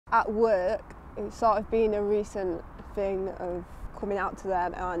At work, it's sort of been a recent thing of coming out to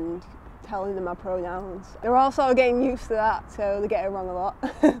them and telling them my pronouns. They're all sort of getting used to that, so they get it wrong a lot.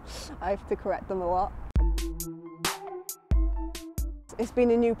 I have to correct them a lot. It's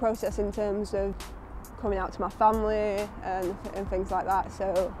been a new process in terms of coming out to my family and things like that,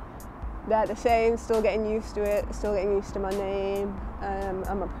 so they're the same, still getting used to it, still getting used to my name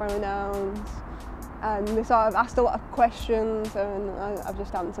and my pronouns. And they sort of asked a lot of questions and I've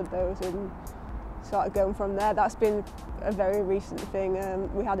just answered those and sort of going from there. That's been a very recent thing.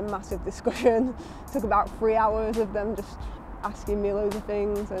 We had a massive discussion. It took about 3 hours of them just asking me loads of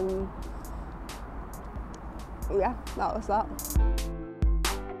things, and yeah, that was that.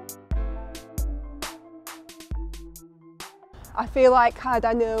 I feel like had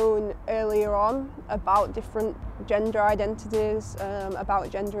I known earlier on about different gender identities, about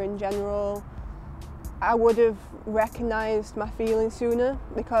gender in general, I would have recognised my feelings sooner,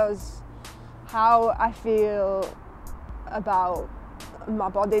 because how I feel about my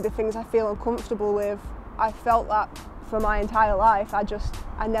body, the things I feel uncomfortable with, I felt that for my entire life.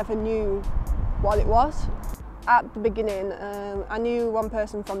 I never knew what it was. At the beginning, I knew one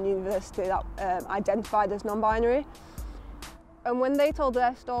person from university that identified as non-binary, and when they told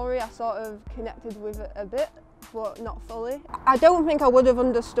their story, I sort of connected with it a bit, but not fully. I don't think I would have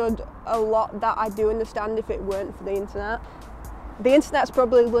understood a lot that I do understand if it weren't for the internet. The internet's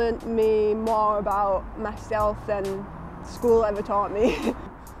probably learnt me more about myself than school ever taught me.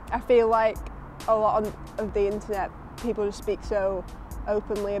 I feel like a lot of the internet, people just speak so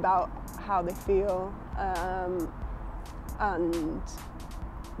openly about how they feel, and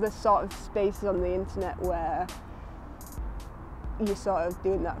there's sort of spaces on the internet where you're sort of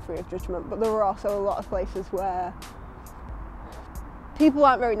doing that free of judgment, but there are also a lot of places where people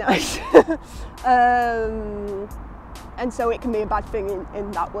aren't very nice. And so it can be a bad thing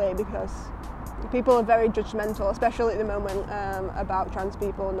in that way, because people are very judgmental, especially at the moment, about trans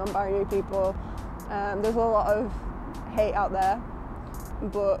people, non-binary people. There's a lot of hate out there,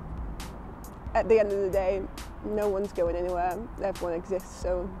 but at the end of the day, no one's going anywhere. Everyone exists,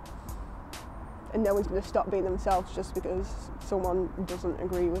 and no one's going to stop being themselves just because someone doesn't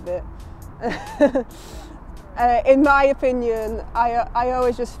agree with it. In my opinion, I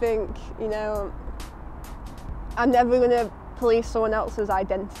always just think, you know, I'm never going to police someone else's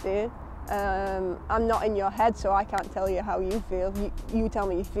identity. I'm not in your head, so I can't tell you how you feel. You tell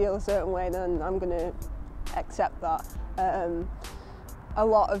me you feel a certain way, then I'm going to accept that. A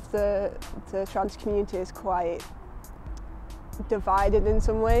lot of the trans community is quite divided in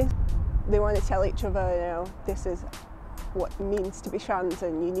some ways. They want to tell each other, you know, this is what it means to be trans,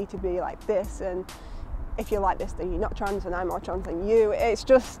 and you need to be like this, and if you're like this, then you're not trans, and I'm more trans than you. It's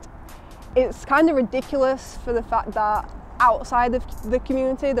kind of ridiculous for the fact that outside of the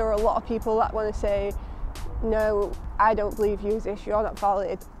community, there are a lot of people that want to say, no, I don't believe you as this, you're not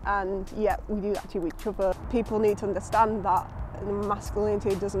valid, and yet we do that to each other. People need to understand that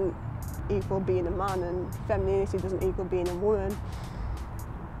masculinity doesn't equal being a man, and femininity doesn't equal being a woman.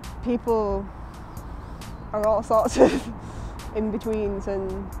 People are all sorts of in-betweens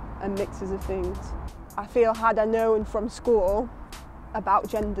and mixes of things. I feel had I known from school about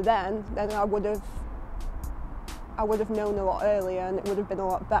gender then I would have known a lot earlier, and it would have been a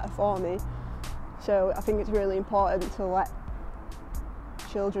lot better for me. So I think it's really important to let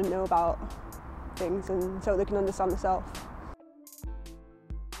children know about things, and so they can understand themselves.